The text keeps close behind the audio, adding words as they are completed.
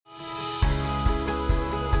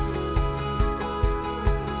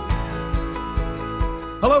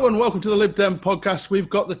Hello and welcome to the LibDem podcast. We've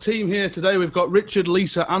got the team here today. We've got Richard,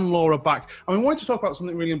 Lisa and Laura back. And we wanted to talk about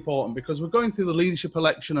something really important because we're going through the leadership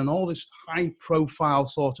election and all this high profile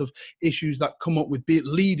sort of issues that come up with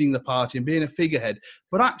leading the party and being a figurehead.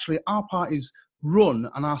 But actually our party's run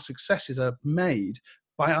and our successes are made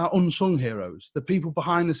by our unsung heroes, the people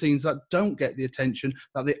behind the scenes that don't get the attention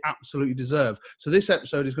that they absolutely deserve. So this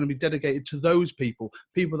episode is going to be dedicated to those people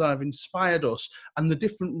that have inspired us and the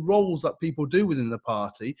different roles that people do within the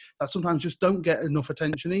party that sometimes just don't get enough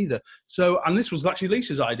attention either. So, and this was actually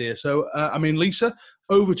Lisa's idea. So, Lisa,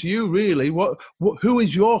 over to you really. Who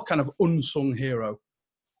is your kind of unsung hero?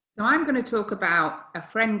 So I'm going to talk about a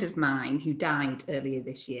friend of mine who died earlier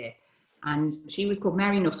this year. And she was called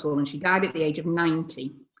Mary Nuttall, and she died at the age of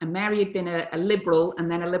 90. And Mary had been a Liberal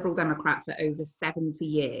and then a Liberal Democrat for over 70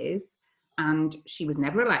 years. And she was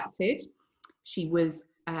never elected. She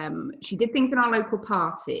did things in our local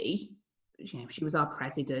party. She was our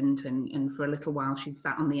president, and for a little while she'd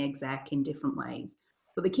sat on the exec in different ways.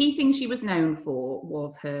 But the key thing she was known for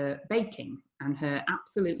was her baking and her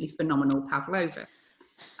absolutely phenomenal pavlova.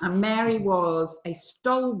 And Mary was a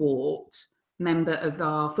stalwart member of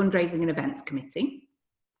our fundraising and events committee,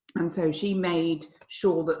 and so she made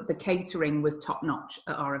sure that the catering was top notch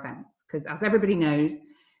at our events, because as everybody knows,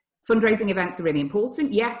 fundraising events are really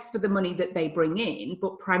important, yes, for the money that they bring in,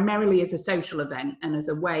 but primarily as a social event and as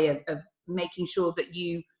a way of making sure that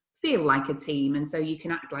you feel like a team, and so you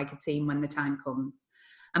can act like a team when the time comes.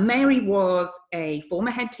 And Mary was a former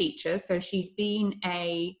head teacher, so she'd been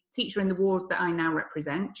a teacher in the ward that I now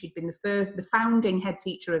represent. She'd been the founding head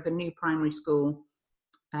teacher of a new primary school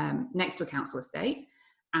next to a council estate.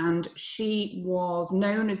 And she was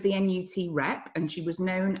known as the NUT rep, and she was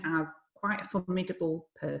known as quite a formidable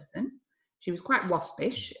person. She was quite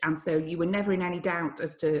waspish, and so you were never in any doubt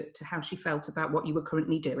as to how she felt about what you were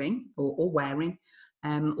currently doing or wearing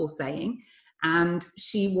or saying. And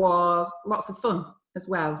she was lots of fun as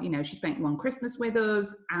well. She spent one Christmas with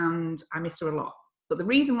us, and I miss her a lot. But the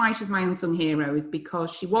reason why she's my unsung hero is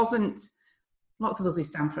because she wasn't, lots of us who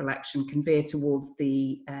stand for election can veer towards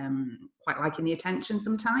the quite liking the attention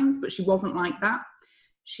sometimes, but she wasn't like that.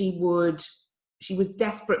 She was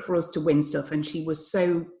desperate for us to win stuff, and she was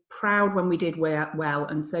so proud when we did well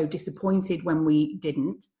and so disappointed when we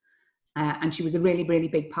didn't. And she was a really, really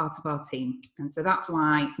big part of our team. And so that's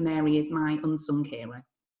why Mary is my unsung hero.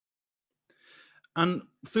 And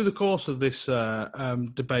through the course of this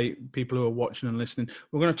debate, people who are watching and listening,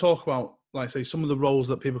 we're going to talk about, like I say, some of the roles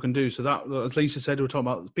that people can do. So that, as Lisa said, we're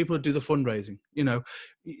talking about people who do the fundraising.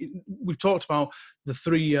 We've talked about the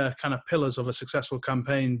three kind of pillars of a successful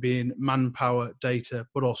campaign being manpower, data,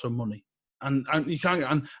 but also money. And you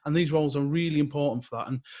can't, and these roles are really important for that.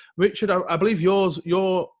 And Richard, I believe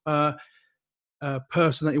your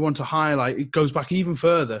person that you want to highlight, it goes back even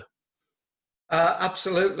further.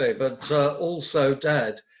 Absolutely, but also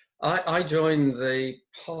dead. I joined the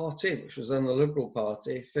party, which was then the Liberal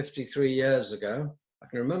Party, 53 years ago. I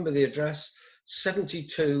can remember the address,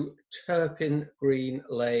 72 Turpin Green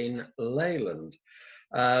Lane, Leyland.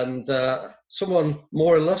 And someone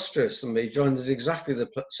more illustrious than me joined at exactly the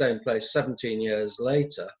same place 17 years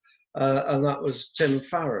later, and that was Tim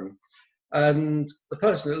Farron. And the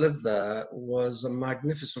person that lived there was a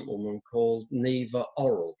magnificent woman called Neva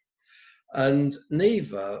Orrell. And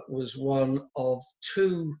Neva was one of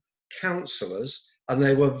two councillors, and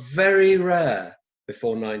they were very rare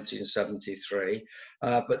before 1973,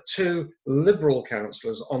 but two Liberal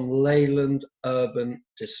councillors on Leyland Urban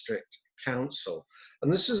District Council. And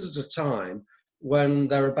this is at a time when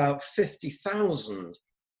there are about 50,000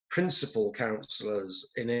 principal councillors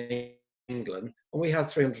in England, and we had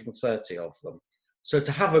 330 of them. So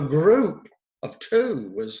to have a group of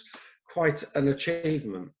two was quite an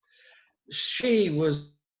achievement. She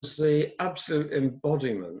was the absolute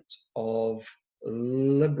embodiment of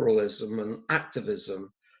liberalism and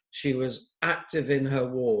activism. She was active in her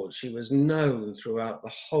ward. She was known throughout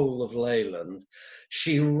the whole of Leyland.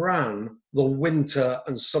 She ran the winter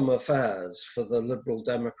and summer fairs for the Liberal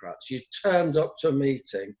Democrats. You turned up to a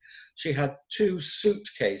meeting. She had 2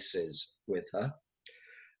 suitcases with her.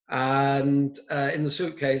 And in the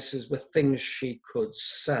suitcases were things she could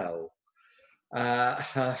sell.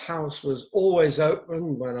 Her house was always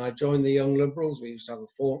open. When I joined the Young Liberals, we used to have a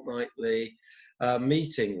fortnightly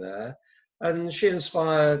meeting there. And she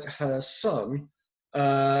inspired her son,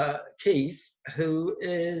 Keith, who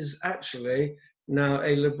is actually now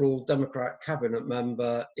a Liberal Democrat cabinet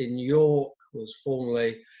member in York, was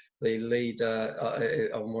formerly the leader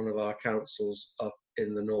on one of our councils up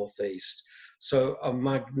in the northeast. So a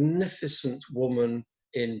magnificent woman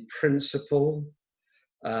in principle,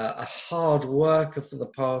 a hard worker for the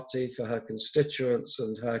party, for her constituents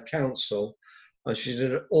and her council. And she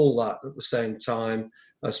did all that at the same time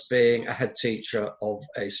as being a head teacher of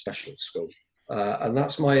a special school. And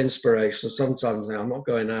that's my inspiration. Sometimes I think I'm not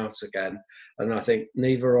going out again. And I think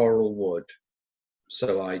neither Oral would.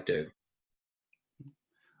 So I do.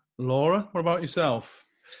 Laura, what about yourself?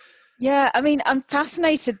 Yeah, I mean, I'm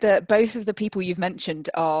fascinated that both of the people you've mentioned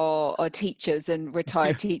are teachers and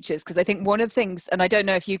retired teachers, because I think one of the things, and I don't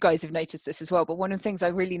know if you guys have noticed this as well, but one of the things I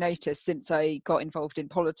really noticed since I got involved in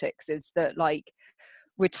politics is that, like,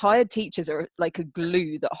 retired teachers are like a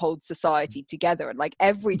glue that holds society together. And like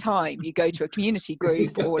every time you go to a community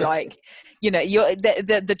group or like, you know,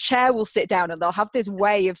 the chair will sit down and they'll have this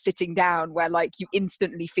way of sitting down where like you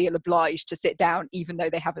instantly feel obliged to sit down even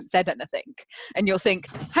though they haven't said anything. And you'll think,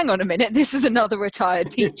 hang on a minute, this is another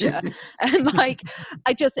retired teacher. And like,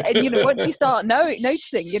 and you know, once you start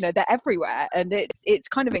noticing, you know, they're everywhere, and it's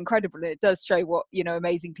kind of incredible. And it does show what, you know,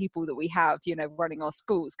 amazing people that we have, you know, running our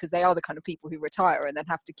schools, because they are the kind of people who retire and then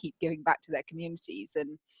have to keep giving back to their communities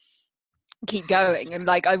and keep going. And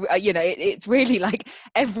like I you know, it's really like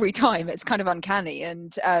every time it's kind of uncanny.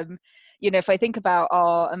 And you know, if I think about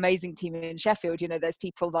our amazing team in Sheffield, you know, there's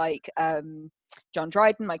people like John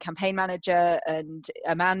Dryden, my campaign manager, and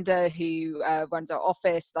Amanda, who runs our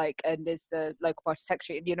office, like, and is the local party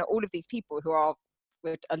secretary. And you know, all of these people who are,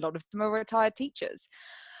 a lot of them are retired teachers.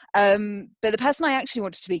 But the person I actually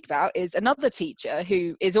want to speak about is another teacher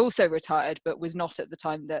who is also retired, but was not at the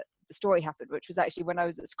time that the story happened, which was actually when I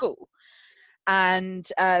was at school. And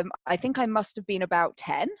I think I must have been about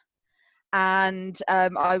 10. And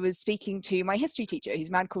I was speaking to my history teacher, who's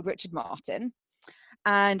a man called Richard Martin.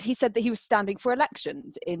 And he said that he was standing for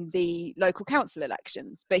elections in the local council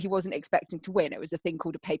elections, but he wasn't expecting to win. It was a thing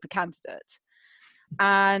called a paper candidate.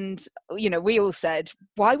 And, you know, we all said,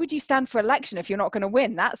 why would you stand for election if you're not going to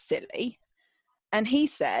win? That's silly. And he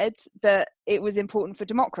said that it was important for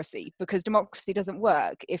democracy, because democracy doesn't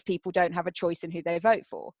work if people don't have a choice in who they vote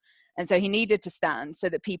for. And so he needed to stand so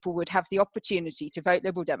that people would have the opportunity to vote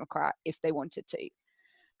Liberal Democrat if they wanted to.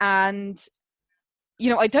 And, you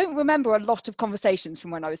know, I don't remember a lot of conversations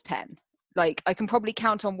from when I was 10. Like, I can probably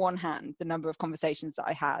count on one hand the number of conversations that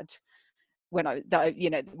I had when I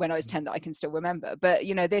was 10 that I can still remember. But,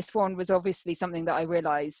 you know, this one was obviously something that I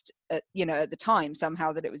realized, you know, at the time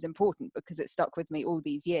somehow, that it was important, because it stuck with me all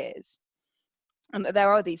these years. And that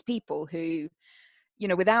there are these people who, you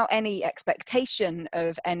know, without any expectation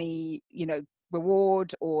of any, you know,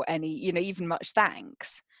 reward or any, you know, even much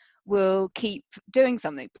thanks, will keep doing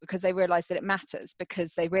something because they realize that it matters,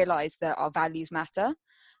 because they realize that our values matter.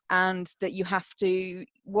 And that you have to,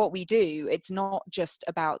 what we do, it's not just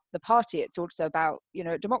about the party, it's also about, you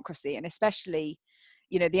know, democracy. And especially,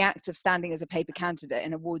 you know, the act of standing as a paper candidate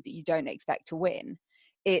in a ward that you don't expect to win.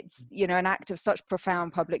 It's, you know, an act of such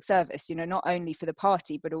profound public service, you know, not only for the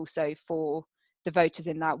party, but also for the voters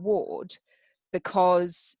in that ward.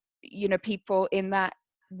 Because, you know, people in that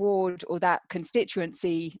ward or that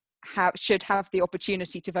constituency should have the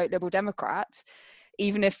opportunity to vote Liberal Democrat.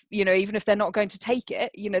 Even if they're not going to take it,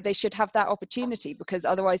 you know, they should have that opportunity, because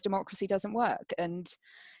otherwise democracy doesn't work. And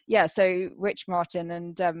yeah, so Rich Martin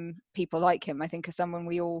and people like him, I think, are someone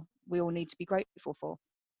we all need to be grateful for.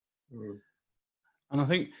 And I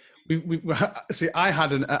think we see. I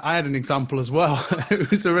had an example as well.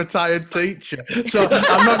 Who's a retired teacher. So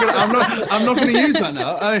I'm not going to use that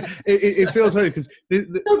now. It feels very, because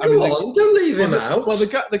don't leave him out. Well,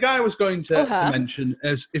 the guy I was going to mention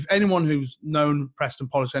is, if anyone who's known Preston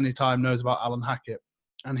politics any time knows about Alan Hackett,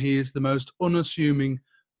 and he is the most unassuming,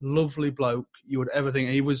 lovely bloke you would ever think.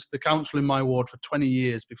 He was the councillor in my ward for 20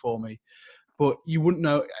 years before me, but you wouldn't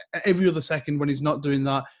know. Every other second when he's not doing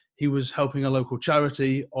that, he was helping a local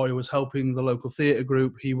charity, or he was helping the local theatre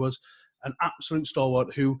group. He was an absolute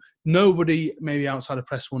stalwart who nobody, maybe outside of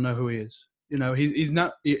Preston, will know who he is. You know, he's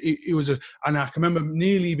not. He was and I can remember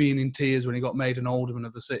nearly being in tears when he got made an alderman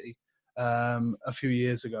of the city a few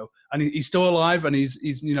years ago. And he's still alive, and he's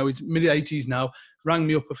you know, he's mid-80s now. Rang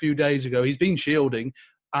me up a few days ago. He's been shielding.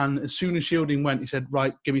 And as soon as shielding went, he said,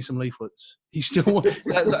 "Right, give me some leaflets." He still,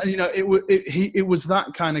 you know, it was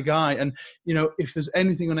that kind of guy. And you know, if there's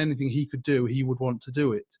anything he could do, he would want to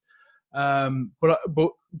do it.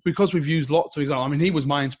 But because we've used lots of examples, I mean, he was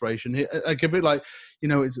my inspiration. Like a bit like, you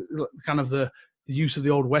know, it's kind of the use of the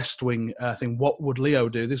old West Wing thing. What would Leo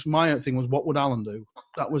do? My thing was, what would Alan do?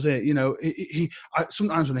 That was it. You know,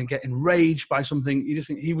 sometimes when I get enraged by something, you just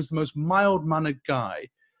think he was the most mild-mannered guy.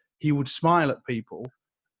 He would smile at people,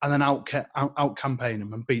 and then out campaign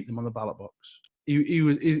them and beat them on the ballot box. He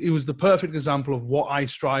was the perfect example of what I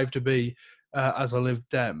strive to be as a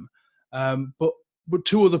LibDem. But but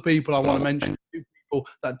two other people I want to mention, two people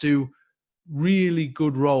that do really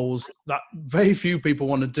good roles that very few people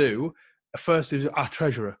want to do. First is our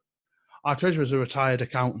treasurer. Our treasurer is a retired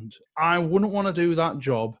accountant. I wouldn't want to do that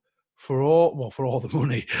job for all the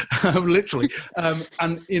money, literally.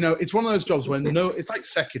 And it's one of those jobs when it's like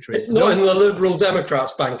secretary. Not in the Liberal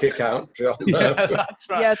Democrats' bank account, John. No. Yeah, that's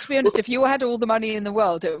right. Yeah, to be honest, if you had all the money in the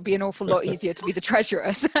world, it would be an awful lot easier to be the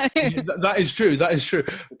treasurer. So. That is true. That is true.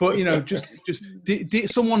 But just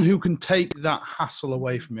someone who can take that hassle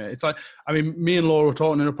away from you. It's like, I mean, me and Laura were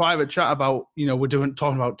talking in a private chat about, we're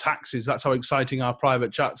talking about taxes. That's how exciting our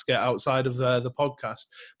private chats get outside of the podcast.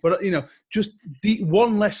 But just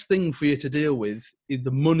one less thing for you to deal with is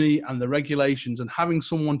the money and the regulations, and having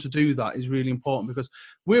someone to do that is really important, because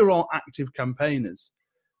we're all active campaigners.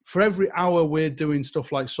 For every hour we're doing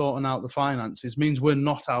stuff like sorting out the finances means we're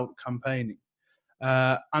not out campaigning.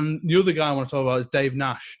 And the other guy I want to talk about is Dave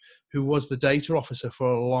Nash, who was the data officer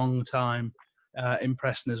for a long time in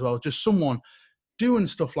Preston as well. Just someone doing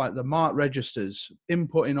stuff like the marked registers,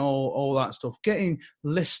 inputting all that stuff, getting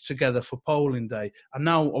lists together for polling day. And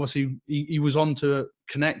now, obviously, he was on to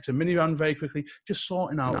Connect and Minivan very quickly, just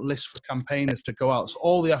sorting out lists for campaigners to go out. So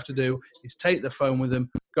all they have to do is take the phone with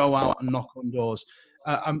them, go out and knock on doors.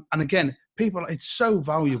 And again, people, it's so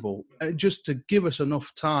valuable just to give us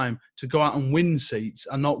enough time to go out and win seats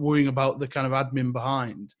and not worrying about the kind of admin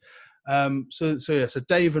behind. So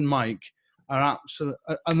Dave and Mike are absolute,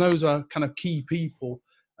 and those are kind of key people.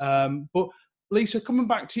 But Lisa, coming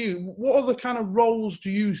back to you, what other kind of roles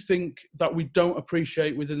do you think that we don't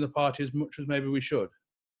appreciate within the party as much as maybe we should?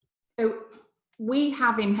 So we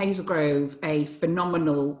have in Hazel Grove a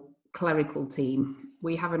phenomenal clerical team.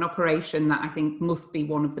 We have an operation that I think must be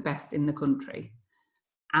one of the best in the country.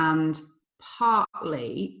 And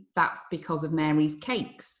partly that's because of Mary's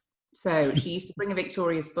cakes. So she used to bring a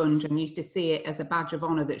Victoria sponge and used to see it as a badge of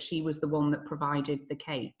honour that she was the one that provided the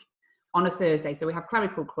cake on a Thursday. So we have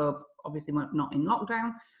Clerical Club, obviously not in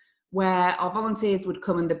lockdown, where our volunteers would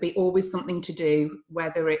come and there'd be always something to do,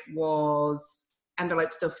 whether it was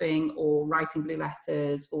envelope stuffing or writing blue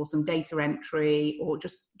letters or some data entry or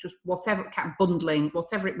just whatever, bundling,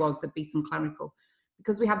 whatever it was, there'd be some clerical.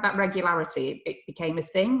 Because we had that regularity, it became a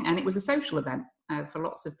thing, and it was a social event for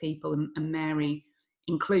lots of people, and Mary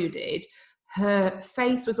included. Her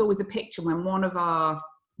face was always a picture when one of our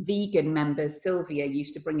vegan members, Sylvia,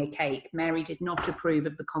 used to bring a cake. Mary did not approve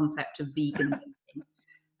of the concept of vegan baking,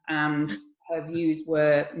 and her views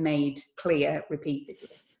were made clear repeatedly.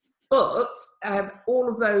 But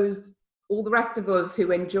all the rest of us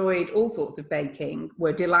who enjoyed all sorts of baking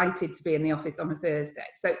were delighted to be in the office on a Thursday.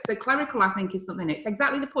 So clerical, I think, is something, it's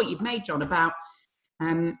exactly the point you've made, John, about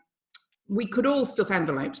we could all stuff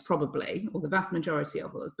envelopes probably, or the vast majority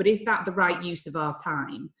of us, but is that the right use of our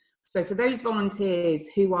time? So for those volunteers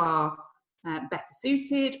who are better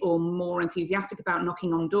suited or more enthusiastic about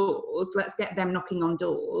knocking on doors, let's get them knocking on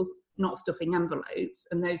doors, not stuffing envelopes.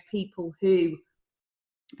 And those people who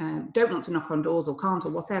don't want to knock on doors or can't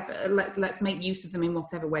or whatever, let's make use of them in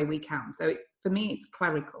whatever way we can. So for me, it's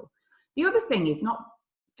clerical. The other thing is not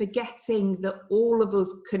forgetting that all of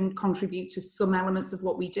us can contribute to some elements of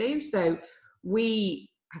what we do. So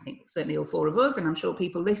I think certainly all four of us, and I'm sure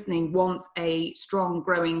people listening, want a strong,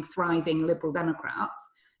 growing, thriving Liberal Democrats.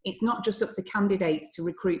 It's not just up to candidates to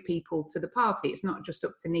recruit people to the party. It's not just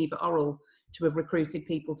up to Neva Orrell to have recruited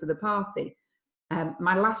people to the party.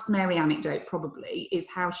 My last Mary anecdote probably is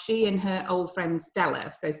how she and her old friend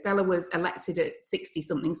Stella, so Stella was elected at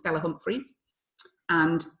 60-something, Stella Humphreys,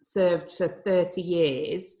 and served for 30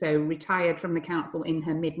 years, so retired from the council in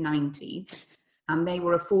her mid-90s. And they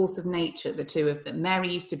were a force of nature, the two of them.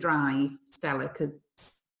 Mary used to drive Stella because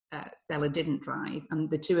Stella didn't drive, and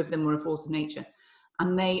the two of them were a force of nature.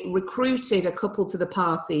 And they recruited a couple to the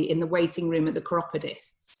party in the waiting room at the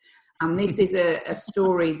Chiropodists. And this is a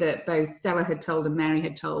story that both Stella had told and Mary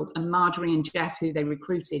had told, and Marjorie and Jeff, who they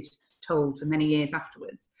recruited, told for many years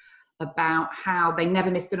afterwards, about how they never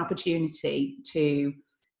missed an opportunity to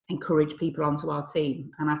encourage people onto our team.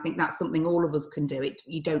 And I think that's something all of us can do.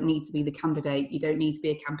 You don't need to be the candidate, you don't need to be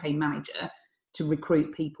a campaign manager to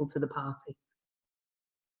recruit people to the party.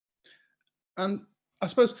 And I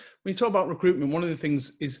suppose when you talk about recruitment, one of the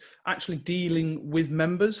things is actually dealing with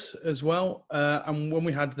members as well. And when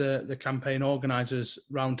we had the campaign organisers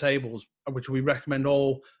roundtables, which we recommend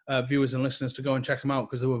all viewers and listeners to go and check them out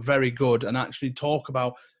because they were very good and actually talk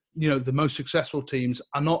about, the most successful teams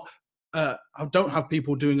are not, I don't have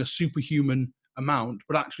people doing a superhuman amount,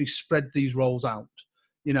 but actually spread these roles out.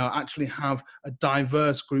 Actually have a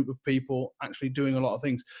diverse group of people actually doing a lot of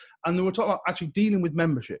things. And they were talking about actually dealing with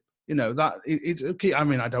membership. that it's okay. I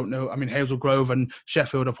mean, I don't know. I mean, Hazel Grove and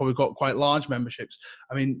Sheffield have probably got quite large memberships.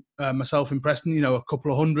 I mean, myself in Preston, a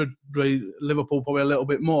couple of hundred, Liverpool probably a little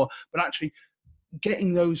bit more. But actually,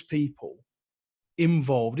 getting those people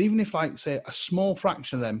involved, even if, like, say, a small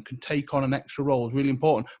fraction of them can take on an extra role, is really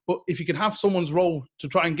important. But if you can have someone's role to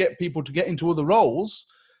try and get people to get into other roles,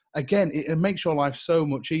 again, it makes your life so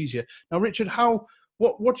much easier. Now, Richard,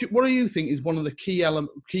 what do you think is one of the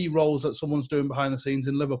key roles that someone's doing behind the scenes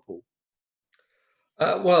in Liverpool?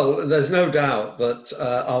 Well, there's no doubt that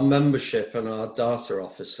our membership and our data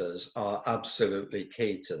officers are absolutely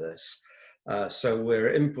key to this. So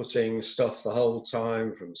we're inputting stuff the whole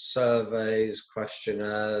time, from surveys,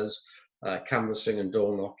 questionnaires, canvassing and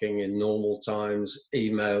door knocking in normal times,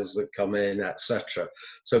 emails that come in, etc.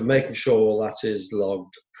 So making sure all that is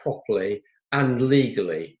logged properly and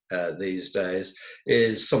legally these days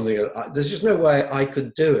is something that there's just no way I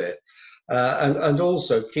could do it. And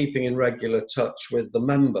also keeping in regular touch with the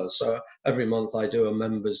members. So every month I do a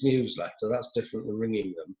members newsletter. That's different than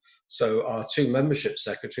ringing them. So our two membership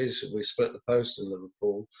secretaries, we split the post in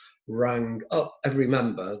Liverpool, rang up every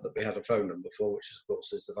member that we had a phone number for, which of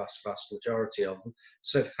course is the vast majority of them,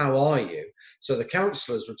 said, how are you? So the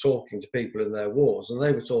councillors were talking to people in their wards and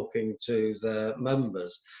they were talking to their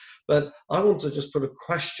members. But I want to just put a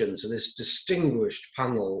question to this distinguished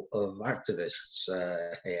panel of activists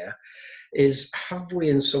here, is have we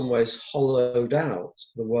in some ways hollowed out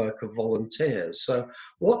the work of volunteers? So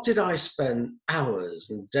what did I spend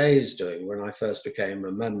hours and days doing when I first became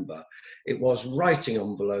a member? It was writing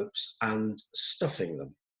envelopes and stuffing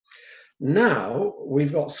them. Now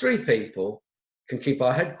we've got 3 people can keep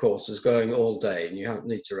our headquarters going all day and you don't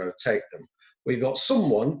need to rotate them. We've got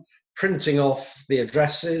someone printing off the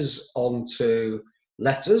addresses onto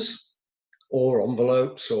letters or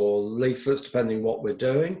envelopes or leaflets, depending what we're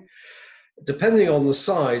doing. Depending on the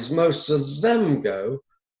size, most of them go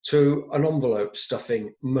to an envelope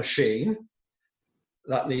stuffing machine.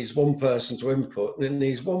 That needs one person to input, and it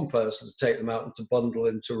needs one person to take them out and to bundle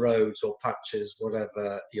into roads or patches,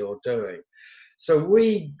 whatever you're doing. So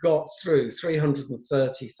we got through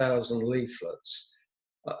 330,000 leaflets,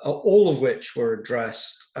 all of which were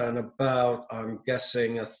addressed, and about, I'm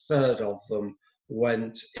guessing, a third of them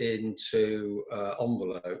went into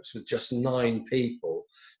envelopes with just 9 people,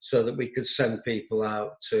 so that we could send people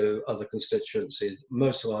out to other constituencies.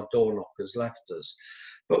 Most of our door knockers left us.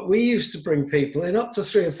 But we used to bring people in up to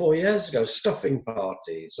 3 or 4 years ago, stuffing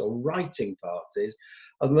parties or writing parties,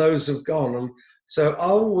 and those have gone. And so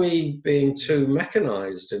are we being too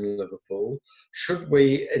mechanised in Liverpool? Should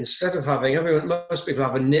we, instead of having most people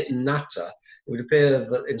have a knit and natter, it would appear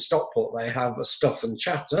that in Stockport they have a stuff and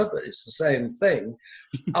chatter, but it's the same thing.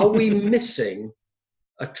 Are we missing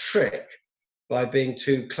a trick by being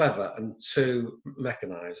too clever and too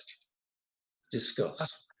mechanised?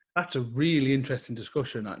 Discuss. That's a really interesting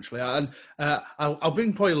discussion, actually, and I'll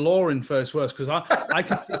bring probably Laura in first, because I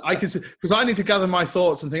can see, because I need to gather my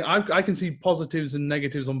thoughts and think. I can see positives and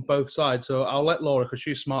negatives on both sides, so I'll let Laura, because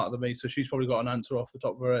she's smarter than me, so she's probably got an answer off the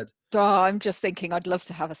top of her head. Oh, I'm just thinking I'd love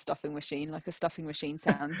to have a stuffing machine. Like, a stuffing machine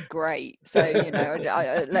sounds great. So,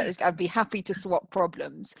 I'd be happy to swap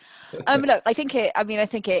problems. Look, I think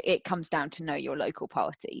it comes down to know your local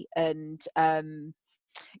party. And,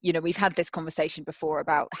 we've had this conversation before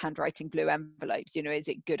about handwriting blue envelopes. Is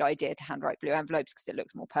it a good idea to handwrite blue envelopes because it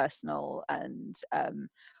looks more personal, and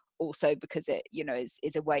also because it,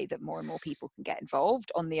 is a way that more and more people can get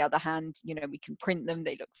involved. On the other hand, we can print them,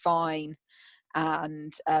 they look fine.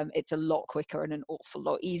 And it's a lot quicker and an awful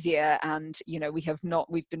lot easier. And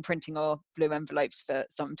we've been printing our blue envelopes for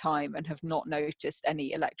some time and have not noticed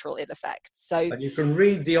any electoral ill effects. So, and you can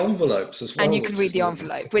read the envelopes as well. And you can read the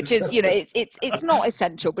envelope, which is it's not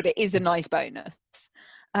essential, but it is a nice bonus.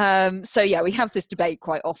 So yeah, we have this debate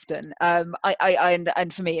quite often. And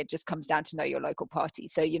for me, it just comes down to know your local party.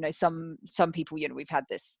 So, some people, we've had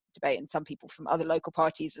this debate, and some people from other local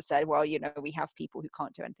parties have said, well, we have people who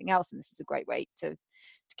can't do anything else, and this is a great way to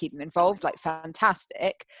keep them involved. Like,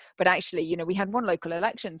 fantastic. But actually, we had one local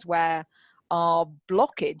elections where our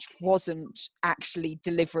blockage wasn't actually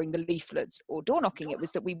delivering the leaflets or door knocking. It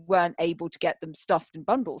was that we weren't able to get them stuffed and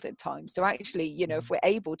bundled in time. So actually, if we're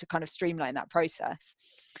able to kind of streamline that process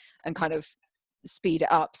and kind of speed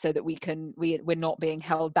it up so that we're not being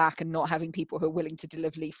held back and not having people who are willing to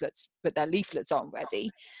deliver leaflets, but their leaflets aren't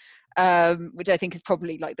ready, which I think is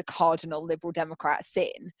probably like the cardinal Liberal Democrat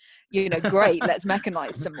sin. Great, let's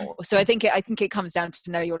mechanise some more. So I think it comes down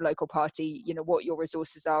to know your local party, what your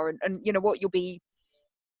resources are, and what you'll be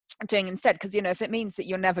doing instead. Because if it means that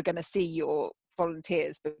you're never going to see your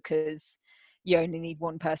volunteers because you only need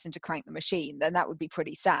one person to crank the machine, then that would be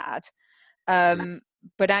pretty sad.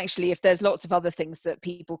 But actually, if there's lots of other things that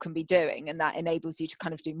people can be doing and that enables you to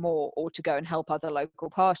kind of do more or to go and help other local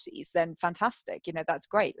parties, then fantastic, that's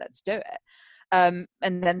great, let's do it. And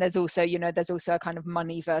then there's also a kind of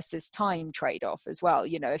money versus time trade-off as well.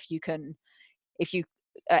 If you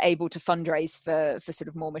are able to fundraise for sort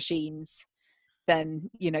of more machines, then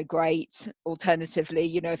great.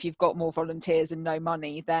 Alternatively, if you've got more volunteers and no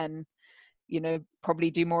money, then probably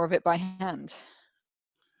do more of it by hand.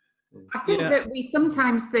 I think that we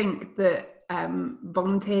sometimes think that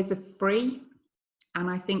volunteers are free, and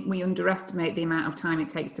I think we underestimate the amount of time it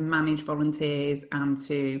takes to manage volunteers and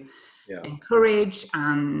to encourage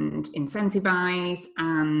and incentivize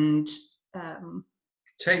and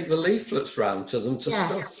take the leaflets round to them to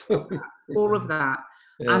stuff. All of that.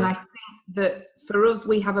 Yeah. And I think that for us,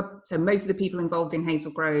 we have so most of the people involved in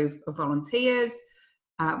Hazel Grove are volunteers.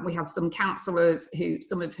 We have some councillors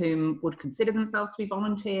some of whom would consider themselves to be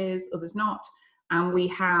volunteers, others not. And we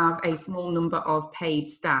have a small number of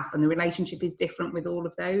paid staff, and the relationship is different with all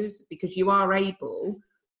of those because you are able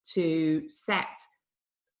to set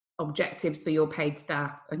objectives for your paid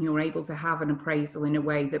staff and you're able to have an appraisal in a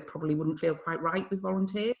way that probably wouldn't feel quite right with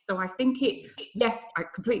volunteers. So I think I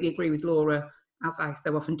completely agree with Laura, as I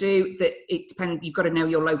so often do, that it depends. You've got to know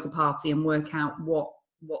your local party and work out what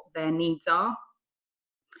their needs are.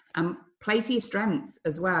 Play to your strengths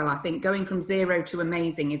as well. I think going from zero to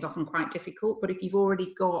amazing is often quite difficult, but if you've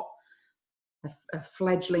already got a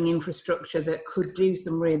fledgling infrastructure that could do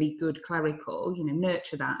some really good clerical,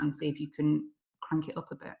 nurture that and see if you can crank it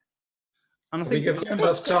up a bit. And I think we give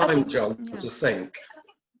enough time, John, to think.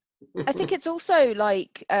 I think it's also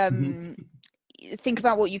like think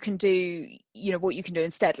about what you can do, what you can do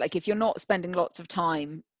instead. Like if you're not spending lots of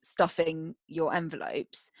time stuffing your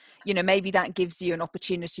envelopes, maybe that gives you an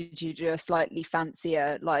opportunity to do a slightly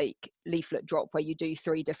fancier like leaflet drop where you do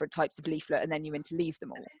 3 different types of leaflet and then you interleave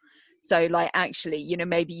them all. So like actually,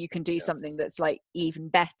 maybe you can do something that's like even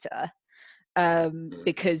better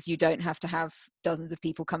because you don't have to have dozens of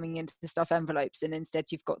people coming in to stuff envelopes, and instead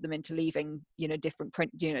you've got them interleaving different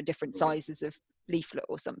print, different sizes of leaflet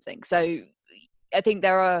or something. So I think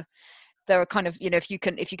there are kind of, if you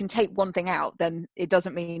can take one thing out, then it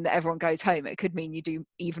doesn't mean that everyone goes home. It could mean you do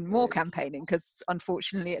even more campaigning, because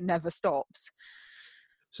unfortunately it never stops.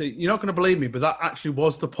 So you're not going to believe me, but that actually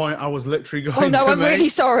was the point I was literally going to make. Oh no, I'm really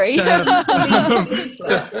sorry. Because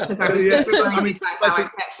I was just reminded how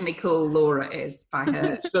exceptionally cool Laura is by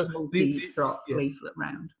her multi-drop leaflet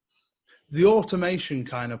round. The automation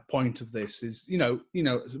kind of point of this is,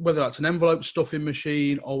 whether that's an envelope stuffing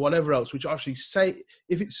machine or whatever else, which actually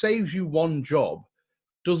if it saves you one job,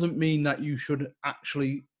 doesn't mean that you should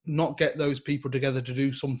actually not get those people together to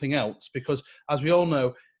do something else. Because as we all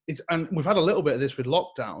know, and we've had a little bit of this with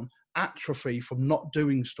lockdown, atrophy from not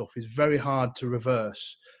doing stuff is very hard to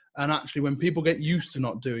reverse. And actually when people get used to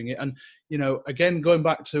not doing it, and, again, going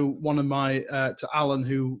back to one of my, to Alan,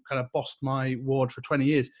 who kind of bossed my ward for 20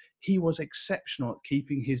 years, he was exceptional at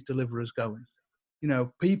keeping his deliverers going.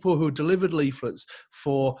 People who delivered leaflets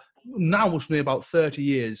for now must be about 30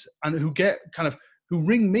 years and who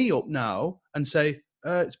ring me up now and say,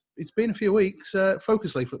 it's been a few weeks,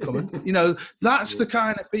 focus leaflet coming. That's the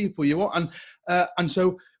kind of people you want. And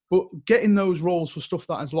so, but getting those roles for stuff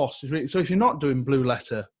that is lost is really, so if you're not doing blue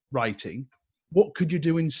letter writing, what could you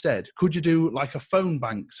do instead? Could you do like a phone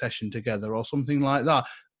bank session together or something like that?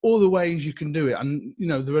 Other ways you can do it. And,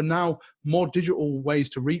 there are now more digital ways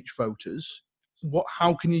to reach voters.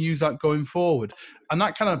 How can you use that going forward? And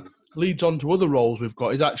that kind of leads on to other roles we've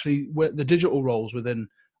got, is actually the digital roles within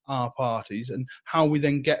our parties and how we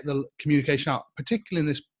then get the communication out, particularly in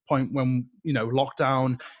this point when,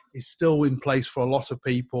 lockdown is still in place for a lot of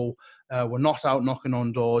people. We're not out knocking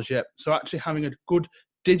on doors yet. So actually having a good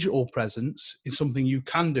digital presence is something you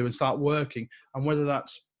can do and start working. And whether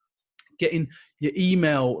that's getting your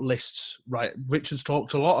email lists right. Richard's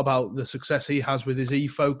talked a lot about the success he has with his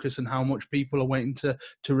e-focus and how much people are waiting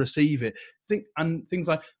to receive it. And things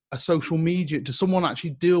like a social media. Does someone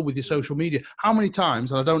actually deal with your social media? How many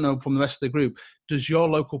times, and I don't know from the rest of the group, does your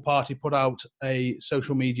local party put out a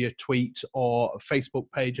social media tweet or a Facebook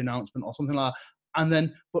page announcement or something like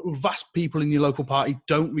that? But vast people in your local party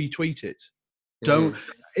don't retweet it.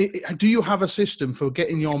 Do you have a system for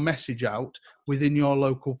getting your message out within your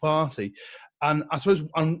local party? And I suppose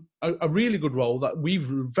a really good role that we've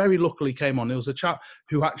very luckily came on, there was a chap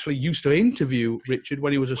who actually used to interview Richard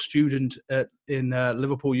when he was a student in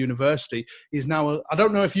Liverpool University. He's now, I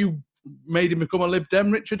don't know if you made him become a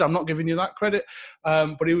LibDem, Richard, I'm not giving you that credit,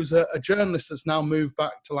 but he was a journalist that's now moved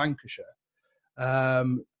back to Lancashire.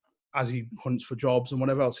 as he hunts for jobs and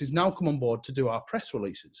whatever else, he's now come on board to do our press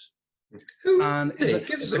releases. Who And is he?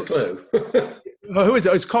 Give us a clue. who is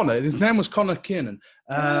it? It's Connor. His name was Connor Kiernan.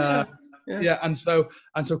 Yeah. And so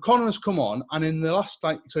Connor has come on, and in the last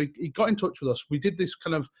he got in touch with us. We did this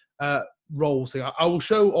kind of roles thing. I will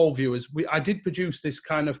show all viewers. I did produce this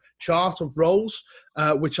kind of chart of roles,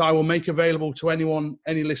 which I will make available to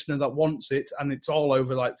any listener that wants it, and it's all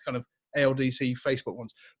over like kind of ALDC Facebook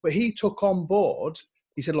ones. But he took on board.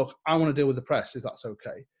 He said, "Look, I want to deal with the press, if that's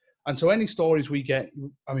okay." And so any stories we get,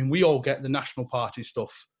 I mean, we all get the National Party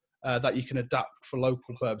stuff that you can adapt for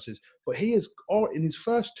local purposes. But he has, in his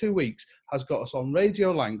first 2 weeks, has got us on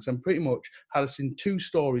Radio Langs and pretty much had us in 2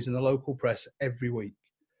 stories in the local press every week.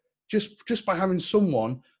 Just by having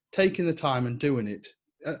someone taking the time and doing it.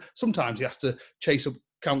 Sometimes he has to chase up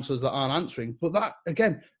councillors that aren't answering. But that,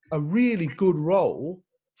 again, a really good role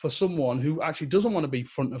for someone who actually doesn't want to be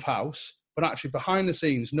front of house, but actually behind the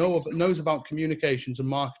scenes knows about communications and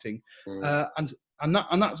marketing, and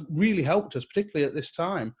that's really helped us, particularly at this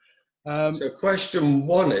time. So question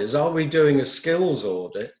 1 is, are we doing a skills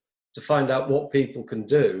audit to find out what people can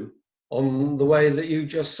do on the way that you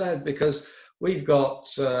just said? Because we've got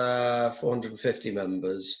 450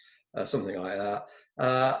 members, something like that.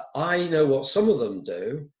 I know what some of them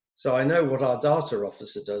do. So I know what our data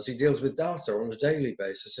officer does. He deals with data on a daily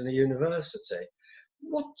basis in a university.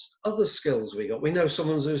 What other skills we got? We know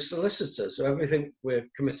someone who's a solicitor, so everything we're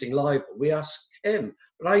committing libel, we ask him.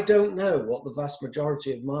 But I don't know what the vast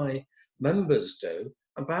majority of my members do,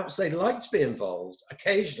 and perhaps they'd like to be involved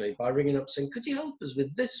occasionally by ringing up saying, "Could you help us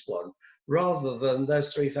with this one?" rather than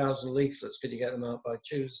 "There's 3,000 leaflets, could you get them out by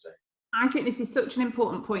Tuesday?" I think this is such an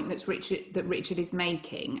important point that Richard is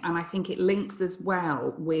making, and I think it links as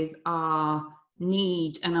well with our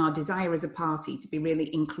need and our desire as a party to be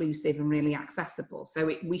really inclusive and really accessible. So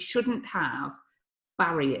we shouldn't have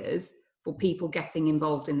barriers for people getting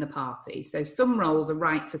involved in the party. So some roles are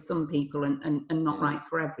right for some people and not right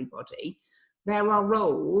for everybody. There are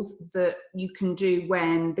roles that you can do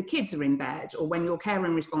when the kids are in bed or when your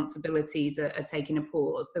caring responsibilities are taking a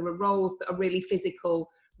pause. There are roles that are really physical,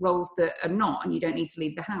 roles that are not, and you don't need to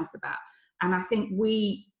leave the house about. And I think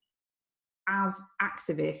we, as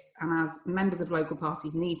activists and as members of local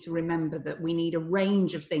parties, need to remember that we need a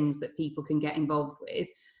range of things that people can get involved with.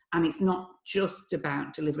 And it's not just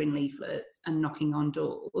about delivering leaflets and knocking on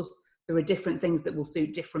doors. There are different things that will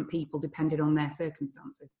suit different people depending on their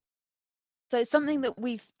circumstances. So something that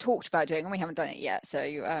we've talked about doing, and we haven't done it yet, so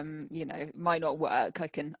might not work. I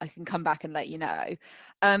can come back and let you know.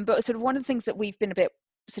 But sort of one of the things that we've been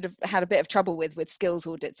had a bit of trouble with skills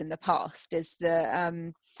audits in the past is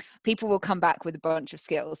that people will come back with a bunch of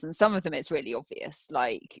skills, and some of them it's really obvious,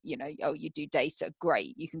 like, oh, you do data,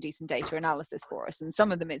 great, you can do some data analysis for us. And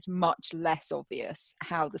some of them it's much less obvious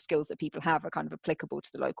how the skills that people have are kind of applicable to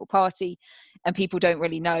the local party, and people don't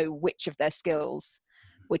really know which of their skills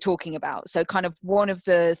we're talking about. So kind of one of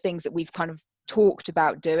the things that we've kind of talked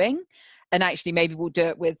about doing, and actually maybe we'll do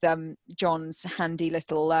it with John's handy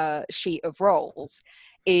little sheet of roles,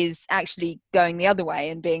 is actually going the other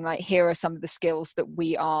way and being like, here are some of the skills that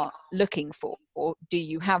we are looking for, or do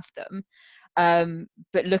you have them?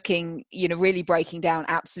 But looking, really breaking down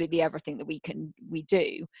absolutely everything that we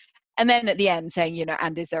do. And then at the end saying,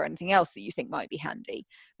 and is there anything else that you think might be handy?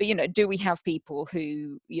 But, do we have people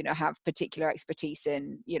who, have particular expertise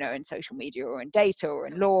in, in social media or in data or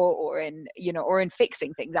in law or in, or in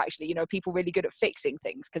fixing things, actually, people really good at fixing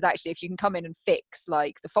things? Because actually, if you can come in and fix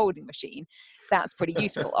like the folding machine, that's pretty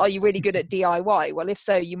useful. Are you really good at DIY? Well, if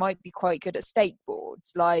so, you might be quite good at stake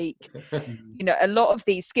boards. Like, a lot of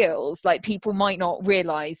these skills, like people might not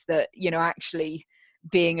realize that, actually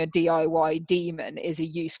being a DIY demon is a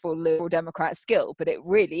useful Liberal Democrat skill, but it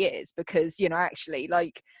really is, because actually,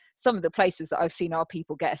 like, some of the places that I've seen our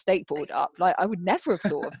people get a stake board up, like, I would never have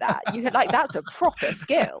thought of that. That's a proper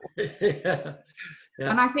skill. Yeah.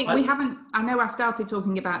 And I think I know I started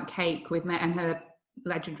talking about cake with Met and her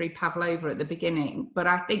legendary pavlova at the beginning, but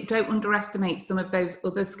I think don't underestimate some of those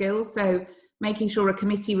other skills. So making sure a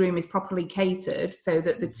committee room is properly catered so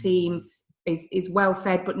that the team is well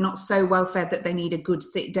fed, but not so well fed that they need a good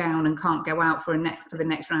sit down and can't go out for the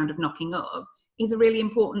next round of knocking up, is a really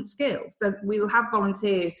important skill. So we'll have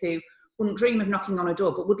volunteers who wouldn't dream of knocking on a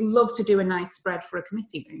door, but would love to do a nice spread for a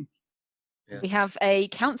committee room. Yeah. We have a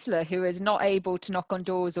councillor who is not able to knock on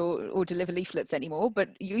doors or deliver leaflets anymore, but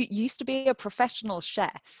you used to be a professional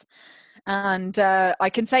chef. And I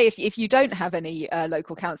can say if you don't have any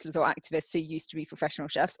local councillors or activists who used to be professional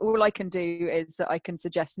chefs, all I can do is that I can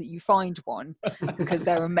suggest that you find one, because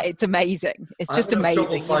it's amazing. It's just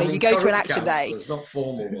amazing. You go to an action day. Not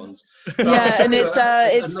formal ones. Yeah, and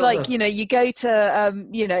it's like, you go to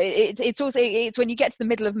it's when you get to the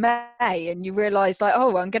middle of May and you realise, like,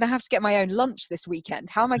 oh, I'm going to have to get my own lunch this weekend.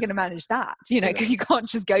 How am I going to manage that? Because you can't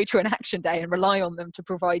just go to an action day and rely on them to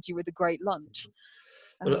provide you with a great lunch.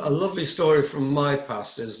 But a lovely story from my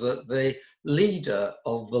past is that the leader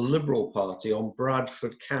of the Liberal Party on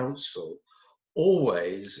Bradford Council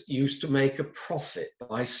always used to make a profit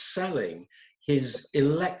by selling his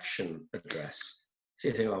election address. So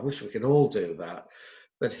you think, I wish we could all do that.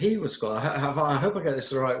 But he was called, I hope I get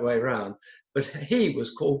this the right way around, but he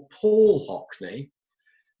was called Paul Hockney,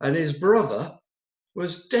 and his brother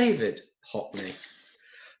was David Hockney.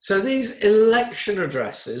 So these election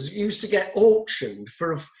addresses used to get auctioned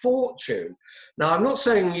for a fortune. Now, I'm not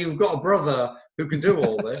saying you've got a brother who can do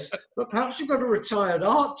all this, but perhaps you've got a retired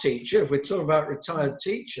art teacher. If we're talking about retired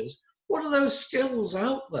teachers, what are those skills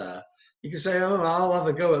out there? You can say, oh, I'll have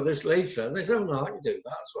a go at this leaflet. And they say, oh, no, I can do that.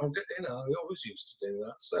 That's what I did. We always used to do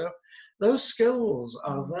that. So those skills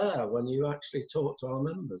are there when you actually talk to our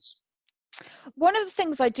members. One of the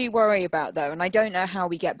things I do worry about, though, and I don't know how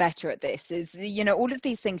we get better at this, is, all of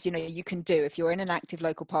these things, you can do if you're in an active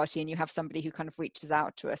local party and you have somebody who kind of reaches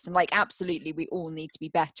out to us. And like, absolutely, we all need to be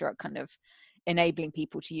better at kind of enabling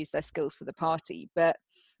people to use their skills for the party. But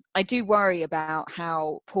I do worry about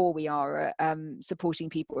how poor we are at supporting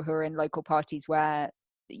people who are in local parties where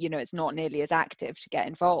it's not nearly as active to get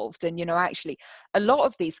involved. And actually a lot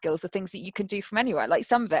of these skills are things that you can do from anywhere. Like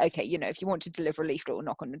some of it, okay, if you want to deliver a leaflet or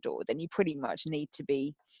knock on the door, then you pretty much need to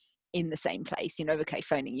be in the same place. Okay,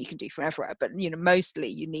 phoning you can do from everywhere, but mostly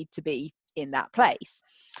you need to be in that place.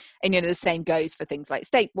 And the same goes for things like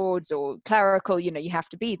state boards or clerical, you have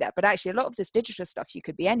to be there. But actually a lot of this digital stuff you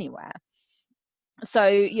could be anywhere.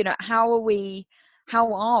 So how are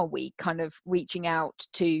we kind of reaching out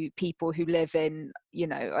to people who live in,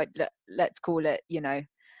 let's call it,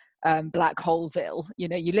 Black Holeville?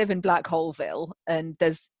 You live in Black Holeville and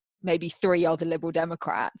there's maybe 3 other Liberal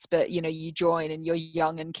Democrats, but you join and you're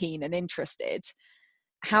young and keen and interested.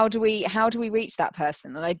 How do we reach that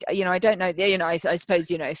person? And I don't know, I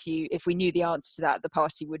suppose, if we knew the answer to that, the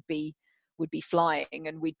party would be flying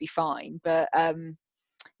and we'd be fine. But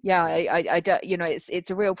yeah, I don't,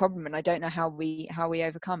 it's a real problem, and I don't know how we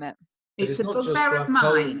overcome it. It's a bugbear of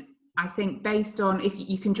mine. I think based on, if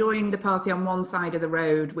you can join the party on one side of the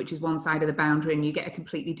road, which is one side of the boundary, and you get a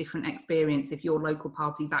completely different experience if your local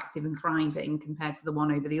party's active and thriving compared to the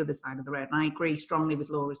one over the other side of the road. And I agree strongly with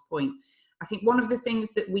Laura's point. I think one of the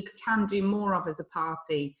things that we can do more of as a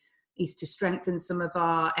party is to strengthen some of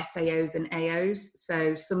our SAOs and AOs.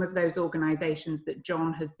 So some of those organisations that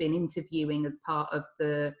John has been interviewing as part of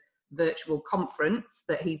the virtual conference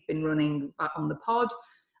that he's been running on the pod,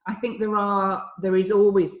 I think there is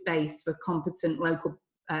always space for competent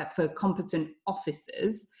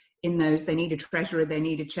officers in those. They need a treasurer, they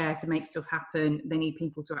need a chair to make stuff happen, they need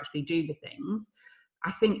people to actually do the things.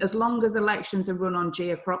 I think as long as elections are run on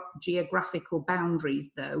geographical boundaries,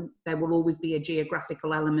 though, there will always be a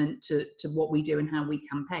geographical element to what we do and how we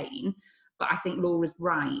campaign. But I think Laura's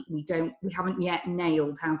right. We haven't yet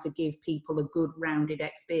nailed how to give people a good rounded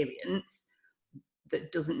experience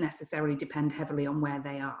that doesn't necessarily depend heavily on where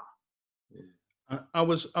they are. I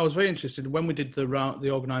was very interested when we did the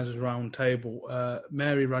organisers round table.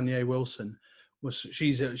 Mary Ranier Wilson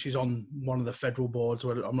she's on one of the federal boards,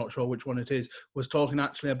 or I'm not sure which one it is, was talking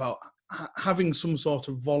actually about having some sort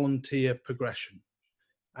of volunteer progression.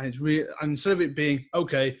 And it's really, instead of it being,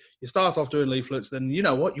 okay, you start off doing leaflets, then you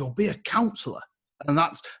know what, you'll be a councillor. And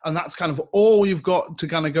that's kind of all you've got to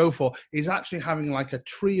kind of go for, is actually having like a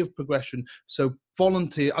tree of progression. So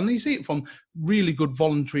volunteer, and you see it from really good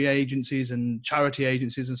voluntary agencies and charity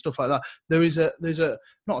agencies and stuff like that. There's a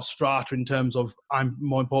not a strata in terms of I'm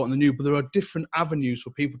more important than you, but there are different avenues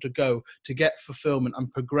for people to go to get fulfillment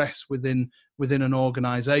and progress within an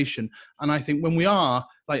organisation. And I think when we are,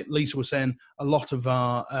 like Lisa was saying, a lot of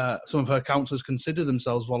our some of her councillors consider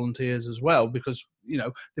themselves volunteers as well, because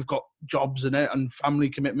they've got jobs and family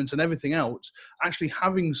commitments and everything else. Actually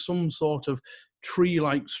having some sort of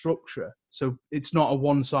tree-like structure, so it's not a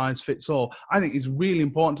one-size-fits-all, I think is really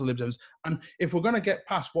important to LibDems. And if we're going to get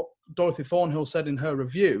past what Dorothy Thornhill said in her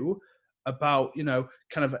review about,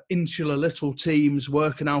 kind of insular little teams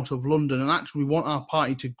working out of London, and actually we want our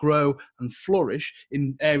party to grow and flourish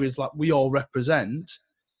in areas like we all represent,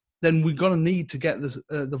 then we're going to need to get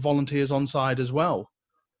the volunteers on side as well.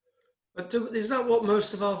 But is that what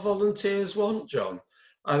most of our volunteers want, John?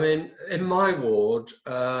 I mean, in my ward,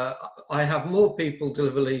 I have more people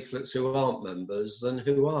deliver leaflets who aren't members than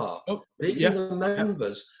who are. Oh, But even yeah. the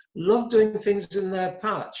members love doing things in their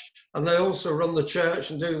patch, and they also run the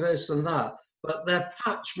church and do this and that. But their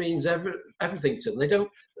patch means everything to them.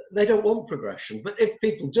 They don't want progression. But if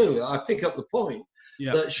people do, I pick up the point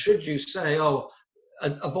that should you say, oh,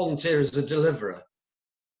 a volunteer is a deliverer.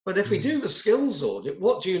 But if we do the skills audit,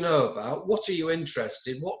 what do you know about? What are you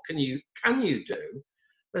interested? What can you do?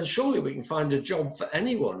 Then surely we can find a job for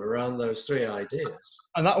anyone around those three ideas.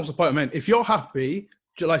 And that was the point I meant. If you're happy,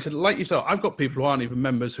 like I said, like yourself, I've got people who aren't even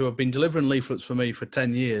members who have been delivering leaflets for me for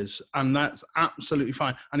 10 years, and that's absolutely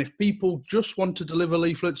fine. And if people just want to deliver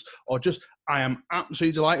leaflets or just, I am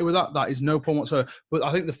absolutely delighted with that. That is no problem whatsoever. But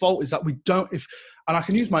I think the fault is that we don't, and I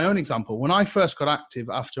can use my own example. When I first got active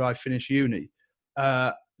after I finished uni,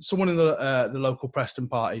 someone in the local Preston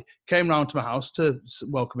party came round to my house to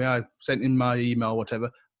welcome me. I sent in my email, whatever,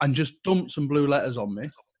 and just dumped some blue letters on me.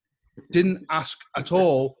 Didn't ask at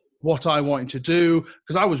all what I wanted to do,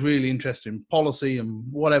 because I was really interested in policy and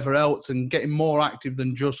whatever else and getting more active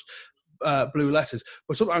than just blue letters.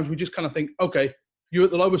 But sometimes we just kind of think, okay, you're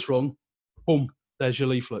at the lowest rung, boom, there's your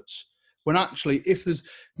leaflets. When actually, if there's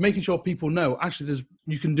making sure people know, actually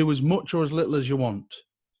you can do as much or as little as you want,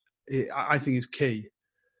 I think is key.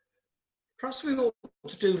 Perhaps we ought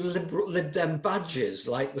to do LibDem badges,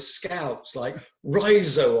 like the Scouts, like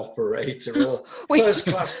Rhizo operator or first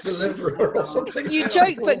class deliverer or something. You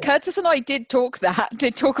joke, but Curtis and I did talk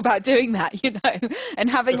about doing that, you know, and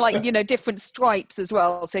having like, you know, different stripes as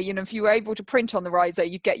well. So, you know, if you were able to print on the Rhizo,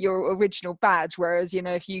 you'd get your original badge. Whereas, you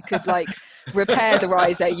know, if you could like repair the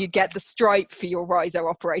Rhizo, you'd get the stripe for your Rhizo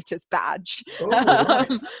operator's badge,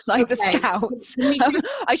 like the Scouts.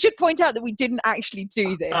 I should point out that we didn't actually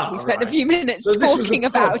do this. We spent a few minutes talking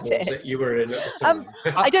about it. You were in at the time.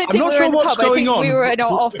 I'm I don't think we were in the pub. I think we were on. in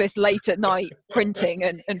our office late at night printing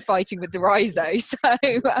and fighting with the Rhizo. So,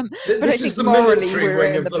 but I think the morally we military were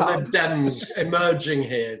wing in of the pub. LibDems emerging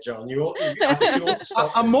here, John. I think you ought to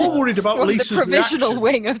stop. I'm more worried about Or Lisa's the provisional reaction.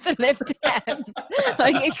 wing of the LibDem,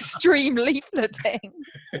 like extreme leafleting.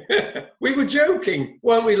 We were joking,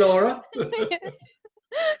 weren't we, Laura?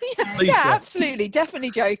 Yeah, absolutely,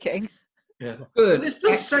 definitely joking. Yeah. Good. But this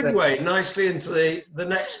does segue nicely into the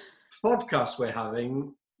next podcast we're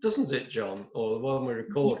having, doesn't it, John? Or the one we're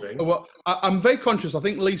recording. Well, I'm very conscious. I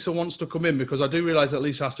think Lisa wants to come in because I do realise that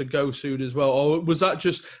Lisa has to go soon as well. Or was that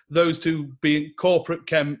just those two being corporate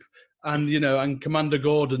Kemp and, you know, and Commander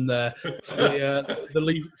Gordon there for the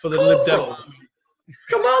LibDem?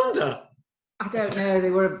 Commander. I don't know. They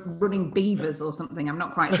were running beavers or something. I'm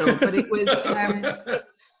not quite sure, but it was.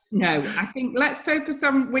 No, I think let's focus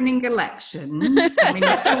on winning elections. I mean,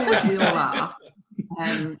 as we all are.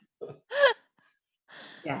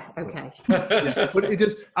 Yeah, okay. But it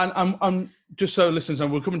is, and I'm just so listeners,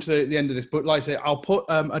 and we're coming to the end of this, but like I say, I'll put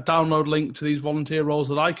a download link to these volunteer roles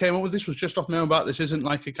that I came up with. This was just off my own bat. This isn't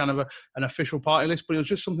like a kind of an official party list, but it was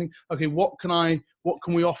just something, okay, what can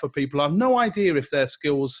we offer people? I have no idea if their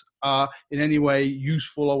skills are in any way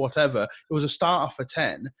useful or whatever. It was a start off for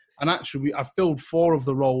 10. And actually, I've filled 4 of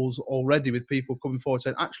the roles already with people coming forward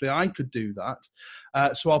saying, actually, I could do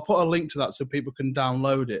that. So I'll put a link to that so people can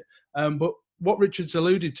download it. But what Richard's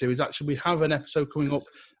alluded to is actually we have an episode coming up,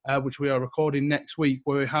 which we are recording next week,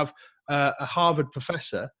 where we have a Harvard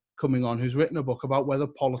professor coming on who's written a book about whether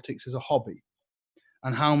politics is a hobby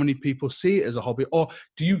and how many people see it as a hobby. Or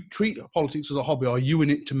do you treat politics as a hobby, or are you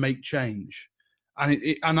in it to make change?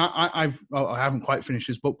 And I haven't quite finished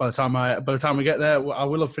his book. By the time we get there, I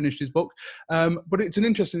will have finished his book. But it's an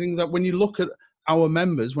interesting thing that when you look at our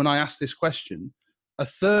members, when I ask this question, a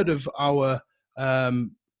third of our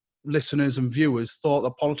listeners and viewers thought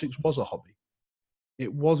that politics was a hobby.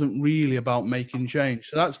 It wasn't really about making change.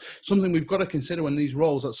 So that's something we've got to consider when these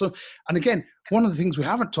roles are so. And again, one of the things we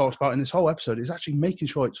haven't talked about in this whole episode is actually making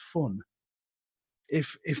sure it's fun.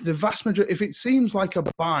 If the vast majority, if it seems like a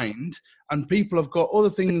bind and people have got other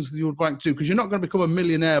things you would like to do, because you're not going to become a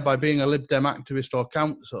millionaire by being a LibDem activist or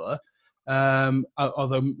counsellor,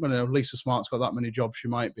 although you know, Lisa Smart's got that many jobs, she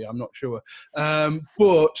might be, I'm not sure. But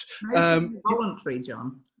voluntary,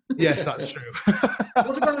 John. Yes, that's true.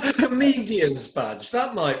 What about a comedian's badge?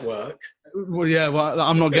 That might work. Well, yeah, well,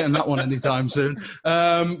 I'm not getting that one anytime soon.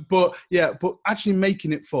 But actually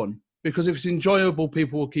making it fun. Because if it's enjoyable,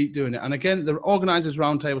 people will keep doing it. And again, the organisers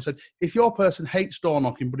roundtable said, if your person hates door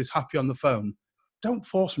knocking but is happy on the phone, don't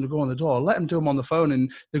force them to go on the door. Let them do them on the phone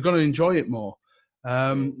and they're going to enjoy it more. But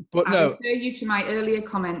I no. refer you to my earlier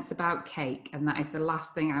comments about cake, and that is the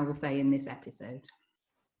last thing I will say in this episode.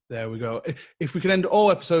 There we go. If we can end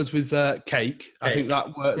all episodes with cake, I think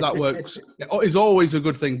that works. Is always a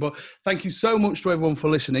good thing. But thank you so much to everyone for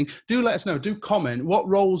listening. Do let us know. Do comment. What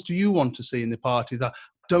roles do you want to see in the party that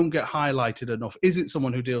don't get highlighted enough? Is it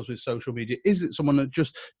someone who deals with social media? Is it someone that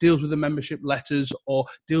just deals with the membership letters or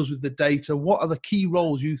deals with the data? What are the key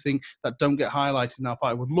roles you think that don't get highlighted in our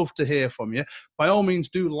party? Would love to hear from you. By all means,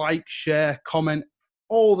 do like, share, comment,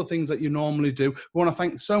 all the things that you normally do. We want to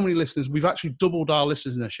thank so many listeners. We've actually doubled our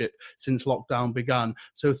listenership since lockdown began.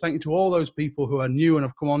 So thank you to all those people who are new and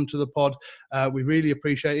have come on to the pod. We really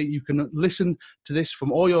appreciate it. You can listen to this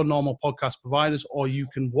from all your normal podcast providers, or you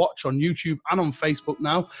can watch on YouTube and on Facebook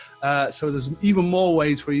now. So there's even more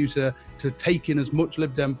ways for you to take in as much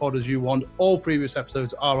LibDem pod as you want. All previous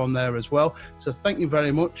episodes are on there as well. So thank you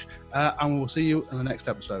very much, and we'll see you in the next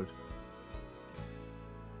episode.